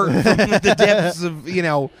heart from the depths of,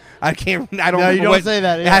 I can't, I don't No, remember you don't say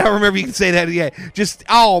that. Yeah. I don't remember you can say that. Yeah. Just,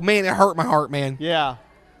 oh, man, it hurt my heart, man. Yeah.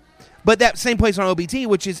 But that same place on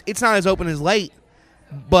OBT, it's not as open as late.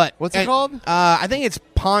 But what's it called? I think it's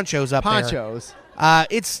Pancho's up there. Pancho's.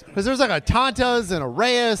 It's because there's like a Tantas and a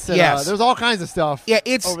Reyes. And there's all kinds of stuff. Yeah,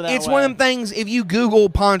 it's one of them things. If you Google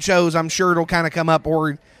Pancho's, I'm sure it'll kind of come up.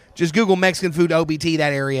 Or Just Google Mexican food OBT,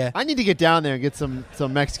 that area. I need to get down there and get some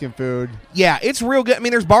Mexican food. Yeah, it's real good. I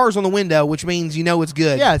mean, there's bars on the window, which means you know it's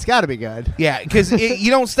good. Yeah, it's got to be good. Yeah, because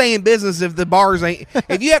you don't stay in business if the bars ain't.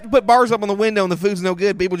 If you have to put bars up on the window and the food's no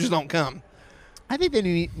good, people just don't come. I think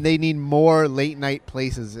they need more late night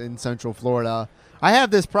places in Central Florida. I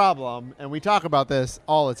have this problem, and we talk about this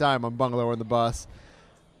all the time on Bungalow on the Bus.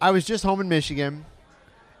 I was just home in Michigan,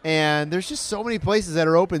 and there's just so many places that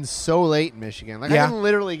are open so late in Michigan. Like I can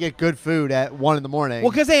literally get good food at 1 a.m.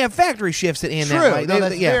 Well, because they have factory shifts that end true. that way. No,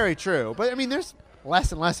 that's very true. But I mean, there's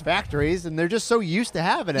less and less factories, and they're just so used to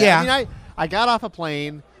having it. Yeah. I mean, I got off a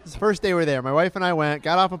plane. This is the first day we were there. My wife and I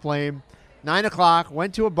got off a plane, 9 o'clock,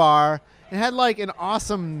 went to a bar, and had like an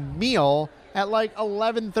awesome meal at like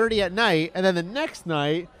 11:30 at night. And then the next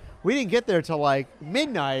night, we didn't get there till like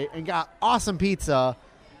midnight and got awesome pizza.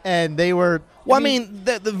 And they were. Well, I mean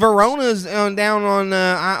the Verona's down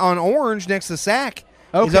on Orange next to Sac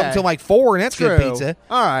is up until like 4, and that's true. good pizza.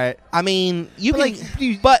 All right. I mean, you But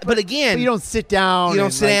can, like, but again, you don't sit down. You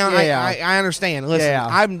don't sit down. Yeah. I understand. Listen, Yeah.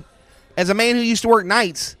 I'm as a man who used to work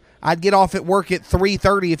nights. I'd get off at work at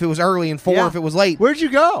 3:30 if it was early and 4 if it was late. Where'd you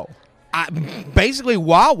go? Basically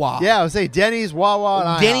Wawa. Yeah, I would say Denny's,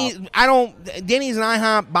 Wawa, and Denny's. IHOP. Denny's and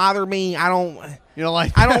IHOP bother me. I don't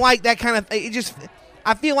like. I don't like that kind of. It just.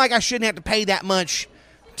 I feel like I shouldn't have to pay that much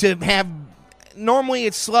to have. Normally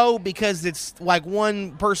it's slow because it's like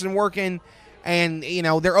one person working, and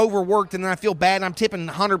they're overworked, and then I feel bad. And I'm tipping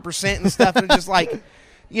 100% and stuff, and it's just like,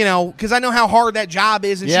 because I know how hard that job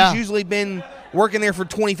is, and she's usually been working there for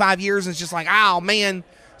 25 years, and it's just like, oh man.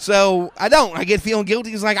 So I get feeling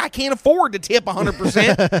guilty. It's like I can't afford to tip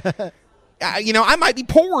 100%. I might be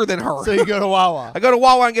poorer than her. So you go to Wawa. I go to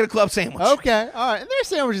Wawa and get a club sandwich. Okay, all right. And their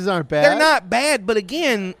sandwiches aren't bad. They're not bad, but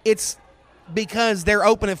again, it's because they're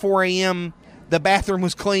open at 4 a.m. The bathroom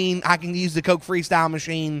was clean. I can use the Coke Freestyle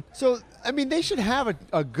machine. So, I mean, they should have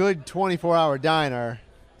a good 24-hour diner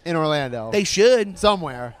in Orlando. They should.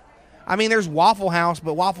 Somewhere. I mean, there's Waffle House,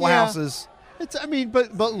 but Waffle House is...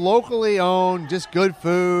 But locally owned, just good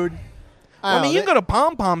food. You can go to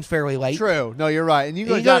Pom Pom's fairly late. True. No, you're right. And you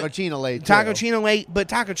can go to Taco China late, too. Taco China late, but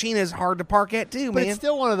Taco China is hard to park at, too, but man. it's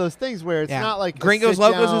still one of those things where it's not like Gringos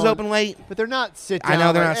Locos is open late. But they're not sit down. I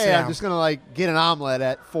know they're not hey, sit down. I'm just going to get an omelet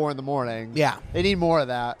at 4 in the morning. Yeah. They need more of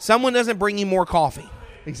that. Someone doesn't bring you more coffee.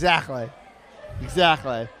 Exactly.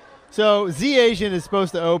 So Z Asian is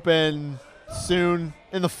supposed to open soon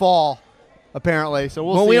in the fall, apparently. So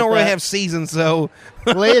we'll see. We don't really have seasons, so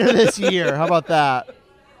later this year. How about that?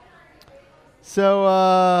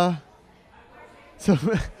 So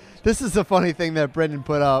this is a funny thing that Brendan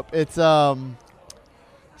put up. It's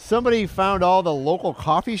somebody found all the local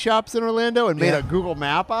coffee shops in Orlando and made a Google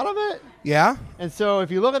map out of it. Yeah. And so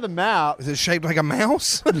if you look at the map, is it shaped like a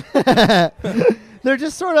mouse? They're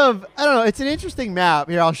just sort of, I don't know, it's an interesting map.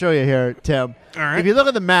 Here, I'll show you here, Tim. All right. If you look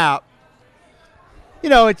at the map,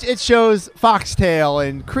 it shows Foxtail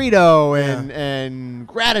and Credo and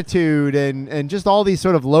Gratitude and just all these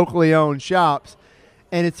sort of locally owned shops.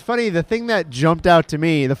 And it's funny, the thing that jumped out to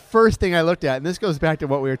me, the first thing I looked at, and this goes back to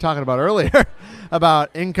what we were talking about earlier,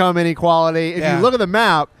 about income inequality. If you look at the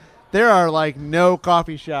map, there are no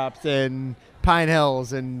coffee shops in Pine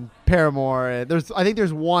Hills and Paramore. I think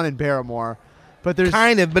there's one in Paramore. But there's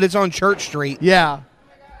but it's on Church Street. Yeah.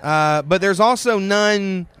 But there's also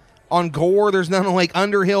none on Gore. There's none on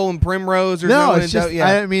Underhill and Primrose. There's it's just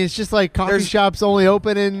it's just coffee shops only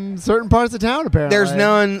open in certain parts of town, apparently. There's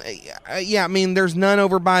none. There's none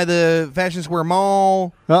over by the Fashion Square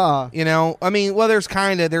Mall. There's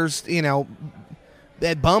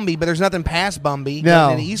at Bumby, but there's nothing past Bumby.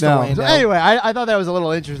 No. So anyway, I thought that was a little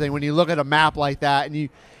interesting when you look at a map like that, and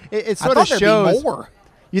it sort of shows be more.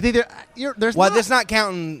 You think there's that's not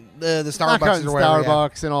counting the Starbucks or whatever.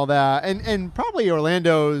 Starbucks and all that, and probably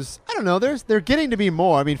Orlando's. I don't know. They're getting to be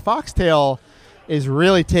more. I mean, Foxtail is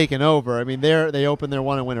really taking over. I mean, they opened their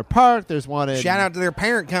one in Winter Park. There's one in. Shout out to their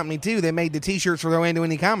parent company too. They made the T-shirts for the Orlando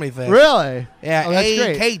Indie Comedy Fest. Really? Yeah. That's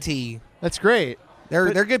great. AKT. That's great.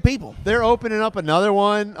 They're good people. They're opening up another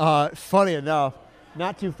one. Funny enough,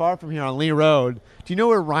 not too far from here on Lee Road. Do you know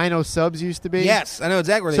where Rhino Subs used to be? Yes, I know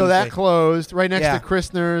exactly where they So used to that be. Closed right next to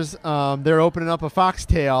Christner's. They're opening up a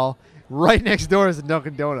Foxtail. Right next door is a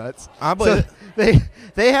Dunkin' Donuts. I believe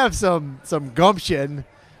they have some gumption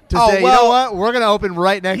to say, you know what, we're going to open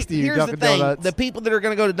right next to you, here's Dunkin' the thing. Donuts. The people that are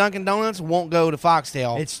going to go to Dunkin' Donuts won't go to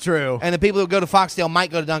Foxtail. It's true. And the people that go to Foxtail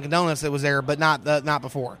might go to Dunkin' Donuts that was there, but not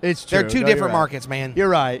before. It's true. They're two different markets, man. You're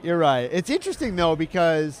right. It's interesting, though,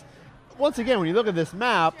 because once again, when you look at this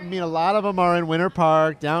map, I mean, a lot of them are in Winter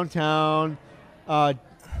Park, downtown,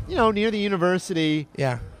 near the university.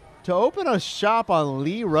 Yeah. to open a shop on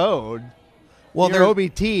Lee Road. Well, Near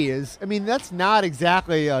OBT is. I mean, that's not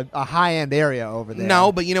exactly a high end area over there.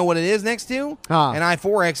 No, but you know what it is next to? Huh. An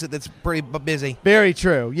I-4 exit that's pretty busy. Very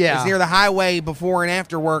true. Yeah. It's near the highway before and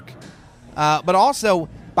after work. But also,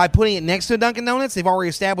 by putting it next to a Dunkin' Donuts, they've already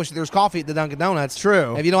established that there's coffee at the Dunkin' Donuts.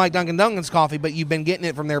 True. If you don't like Dunkin' Donuts coffee, but you've been getting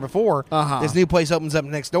it from there before, this new place opens up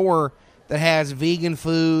next door that has vegan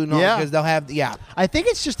food. And all, because they'll have, I think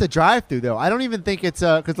it's just a drive-through, though. I don't even think it's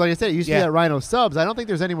because, like I said, it used to be at Rhino Subs. I don't think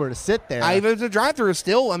there's anywhere to sit there. Even if it's a drive-through,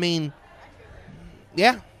 still, I mean,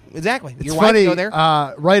 yeah, exactly. It's Your funny, wife go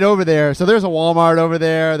there. right over there. So there's a Walmart over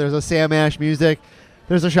there. There's a Sam Ash Music.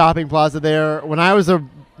 There's a shopping plaza there. When I was a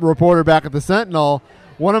reporter back at the Sentinel,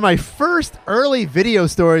 one of my first early video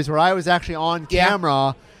stories where I was actually on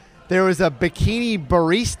camera, there was a bikini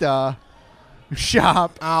barista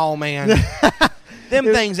shop. Oh, man. Them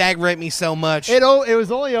things aggravate me so much. It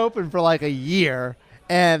was only open for like a year,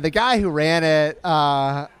 and the guy who ran it,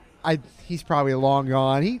 he's probably long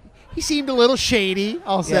gone. He seemed a little shady,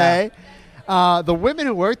 I'll say. The women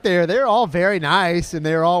who worked there, they're all very nice, and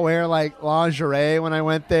they were all wearing like lingerie when I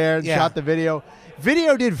went there and shot the video.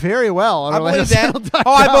 Video did very well on I believe that.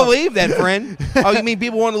 Oh, I believe that, friend. Oh, you mean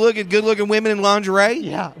people want to look at good-looking women in lingerie?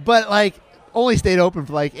 Yeah, but like only stayed open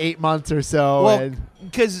for like 8 months or so. Well,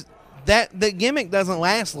 because the gimmick doesn't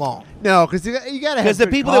last long. No, because you got to have. Because the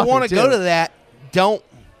people that want to go to that don't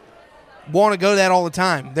want to go to that all the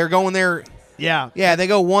time. They're going there. Yeah, they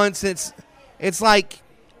go once. It's like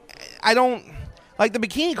I don't. Like the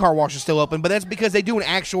bikini car wash is still open, but that's because they do an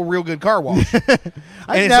actual real good car wash.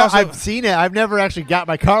 I've seen it. I've never actually got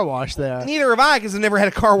my car washed there. Neither have I, because I've never had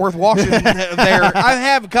a car worth washing there. I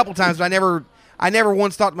have a couple times, but I never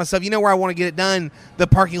once thought to myself, you know where I want to get it done? The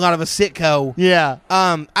parking lot of a Sitco. Yeah.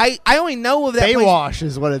 I only know of that place. Baywash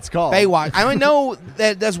is what it's called. Baywash. I only know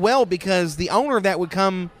that it does well because the owner of that would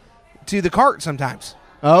come to the cart sometimes.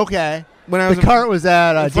 Okay. When I was the cart was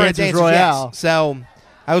at Dances Royale. Yes. So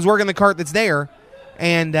I was working the cart that's there.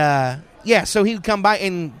 And, so he'd come by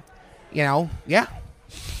and,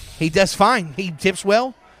 he does fine. He tips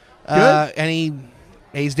well. Good. And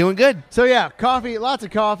he's doing good. So, coffee, lots of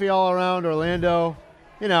coffee all around Orlando.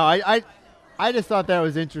 You know, I just thought that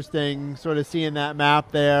was interesting, sort of seeing that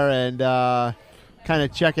map there and kind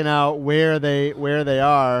of checking out where they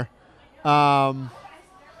are. All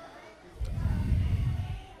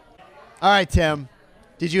right, Tim,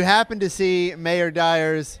 did you happen to see Mayor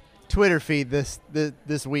Dyer's Twitter feed this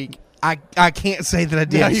week? I can't say that I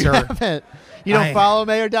did, no, you sir. Haven't. You don't follow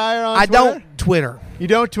Mayor Dyer on Twitter? I don't Twitter. You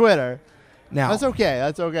don't Twitter? No. That's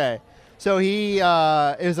okay. So he it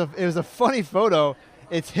was a funny photo.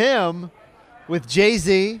 It's him with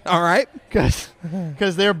Jay-Z. All right.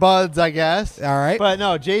 Because they're buds, I guess. All right. But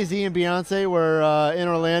no, Jay-Z and Beyonce were in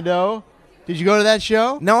Orlando. Did you go to that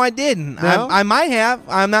show? No, I didn't. No? I might have.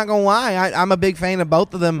 I'm not going to lie. I'm a big fan of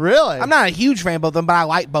both of them. Really? I'm not a huge fan of both of them, but I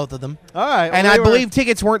like both of them. All right. And I believe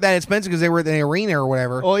tickets weren't that expensive because they were at the arena or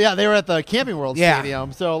whatever. Well, yeah, they were at the Camping World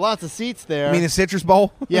Stadium, so lots of seats there. You mean the Citrus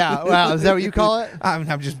Bowl? Yeah. Wow. Is that what you call it? I'm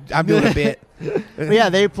doing a bit. But yeah,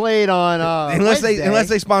 they played on unless Wednesday.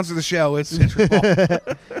 they sponsor the show. It's Citrus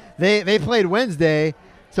Bowl. They played Wednesday,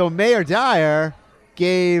 so Mayor Dyer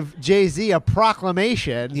gave Jay-Z a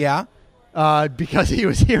proclamation. Yeah. Because he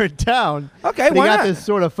was here in town. Okay, why not? Got this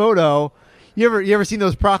sort of photo. You ever seen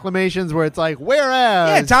those proclamations where it's like,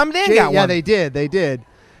 whereas... Yeah, Tom and Dan got one. Yeah, they did.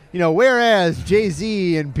 You know, whereas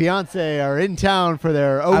Jay-Z and Beyonce are in town for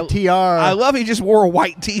their OTR. I love he just wore a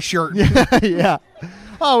white T-shirt. Yeah.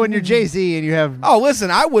 Oh, when you're Jay-Z and you have... Oh,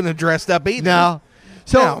 listen, I wouldn't have dressed up either.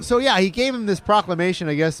 No. So yeah, he gave him this proclamation,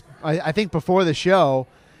 I guess, I think before the show.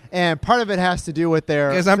 And part of it has to do with their...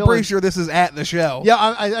 Because I'm pretty sure this is at the show. Yeah,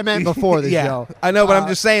 I meant before the show. I know, but I'm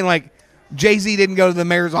just saying, like, Jay-Z didn't go to the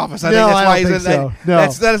mayor's office. I No, think that's I why don't he's think so.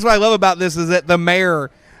 No. That's what I love about this is that the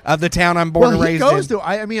mayor of the town I'm born and raised in.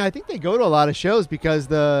 I think they go to a lot of shows because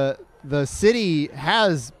the city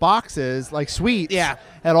has boxes, like suites, at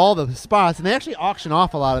all the spots. And they actually auction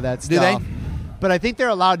off a lot of that stuff. Do they? But I think they're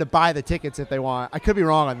allowed to buy the tickets if they want. I could be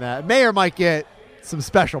wrong on that. Mayor might get some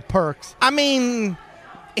special perks. I mean...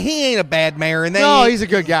 He ain't a bad mayor. And no, he's a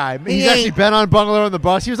good guy. He's actually been on Bungalow on the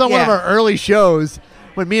Bus. He was on one of our early shows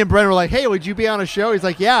when me and Brent were like, hey, would you be on a show? He's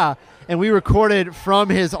like, yeah. And we recorded from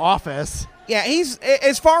his office. Yeah, he's,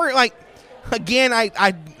 as far, like, again,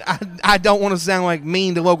 I don't want to sound like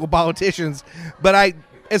mean to local politicians, but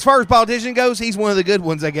as far as politician goes, he's one of the good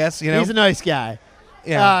ones, I guess. You know, he's a nice guy.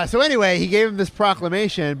 Yeah. So anyway, he gave him this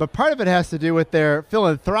proclamation, but part of it has to do with their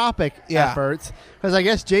philanthropic efforts, because I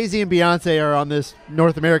guess Jay-Z and Beyonce are on this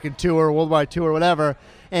North American tour, worldwide tour, whatever,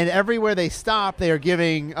 And everywhere they stop, they are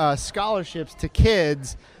giving scholarships to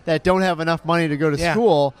kids that don't have enough money to go to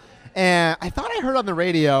school. And I thought I heard on the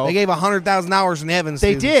radio They gave $100,000 in Evans.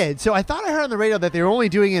 They did. So I thought I heard on the radio that they were only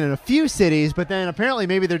doing it in a few cities, but then apparently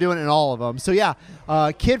maybe they're doing it in all of them. So yeah,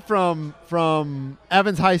 a kid from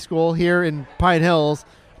Evans High School here in Pine Hills,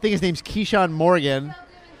 I think his name's Keyshawn Morgan.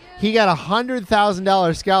 He got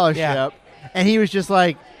 $100,000 scholarship, and he was just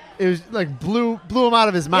like, it was like blew him out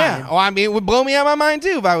of his mind. Yeah. Oh, I mean, it would blow me out of my mind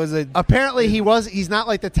too if I was a. Apparently, he's not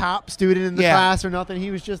like the top student in the class or nothing.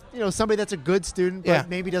 He was just somebody that's a good student, but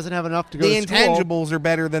maybe doesn't have enough to go to school. The intangibles are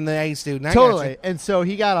better than the A student. Totally. And so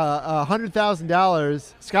he got a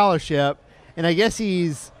 $100,000 scholarship, and I guess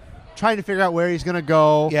he's trying to figure out where he's going to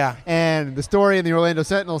go. Yeah. And the story in the Orlando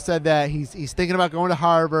Sentinel said that he's thinking about going to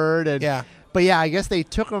Harvard. And But yeah, I guess they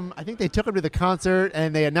took him. I think they took him to the concert,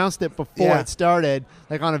 and they announced it before it started,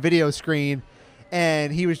 like on a video screen,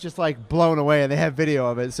 and he was just like blown away. And they have video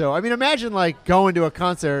of it. So I mean, imagine like going to a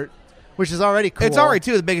concert, which is already cool. It's already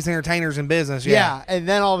two of the biggest entertainers in business. Yeah, and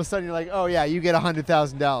then all of a sudden you're like, oh yeah, you get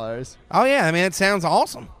 $100,000. Oh yeah, I mean, it sounds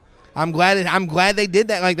awesome. I'm glad they did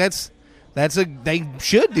that. Like they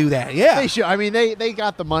should do that. Yeah, they should. I mean, they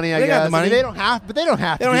got the money. I guess got the money. I mean, they don't have, but they don't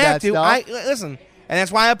have to. They don't do have that to. Stuff. Listen. And that's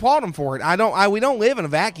why I applaud them for it. We don't live in a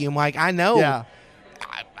vacuum. Like, I know. Yeah.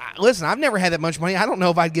 Listen, I've never had that much money. I don't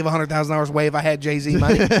know if I'd give $100,000 away if I had Jay-Z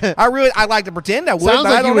money. I like to pretend I would, Sounds but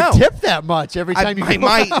like I don't you know. would tip that much every time you.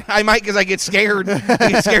 I might because I get scared. I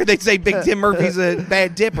get scared they'd say Big Tim Murphy's a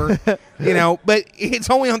bad tipper, But it's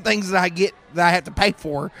only on things that I have to pay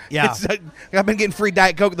for. Yeah, I've been getting free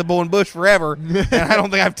Diet Coke at the Bull and Bush forever, and I don't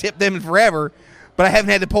think I've tipped them in forever. But I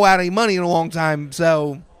haven't had to pull out any money in a long time,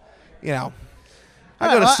 so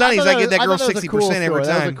I go to Sonny's, I get that girl 60% every time.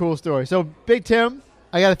 That was a cool story. So, Big Tim,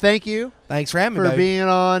 I got to thank you. Thanks for having me, for being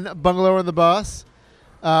on Bungalow on the Bus.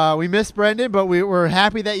 We missed Brendan, but we're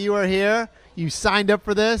happy that you are here. You signed up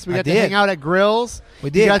for this. We got to hang out at Grills. We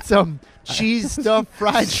did. We got some cheese stuffed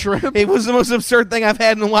fried shrimp. It was the most absurd thing I've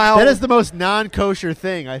had in a while. That is the most non-kosher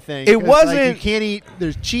thing, I think. It wasn't. Like, you can't eat.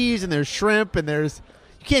 There's cheese and there's shrimp and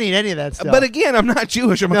you can't eat any of that stuff. But again, I'm not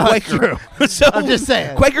Jewish. I'm a Quaker. True. So I'm just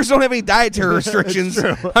saying. Quakers don't have any dietary restrictions.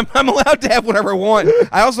 True. I'm allowed to have whatever I want.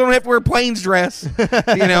 I also don't have to wear a plains dress.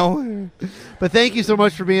 But thank you so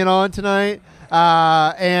much for being on tonight.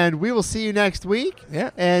 And we will see you next week.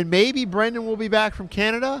 Yeah. And maybe Brendan will be back from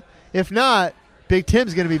Canada. If not, Big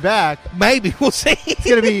Tim's going to be back. Maybe. We'll see. It's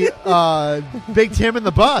going to be Big Tim and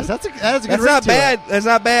the Bus. That's a good That's not bad. That's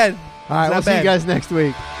not bad. All right, we'll see you guys next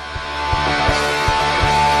week.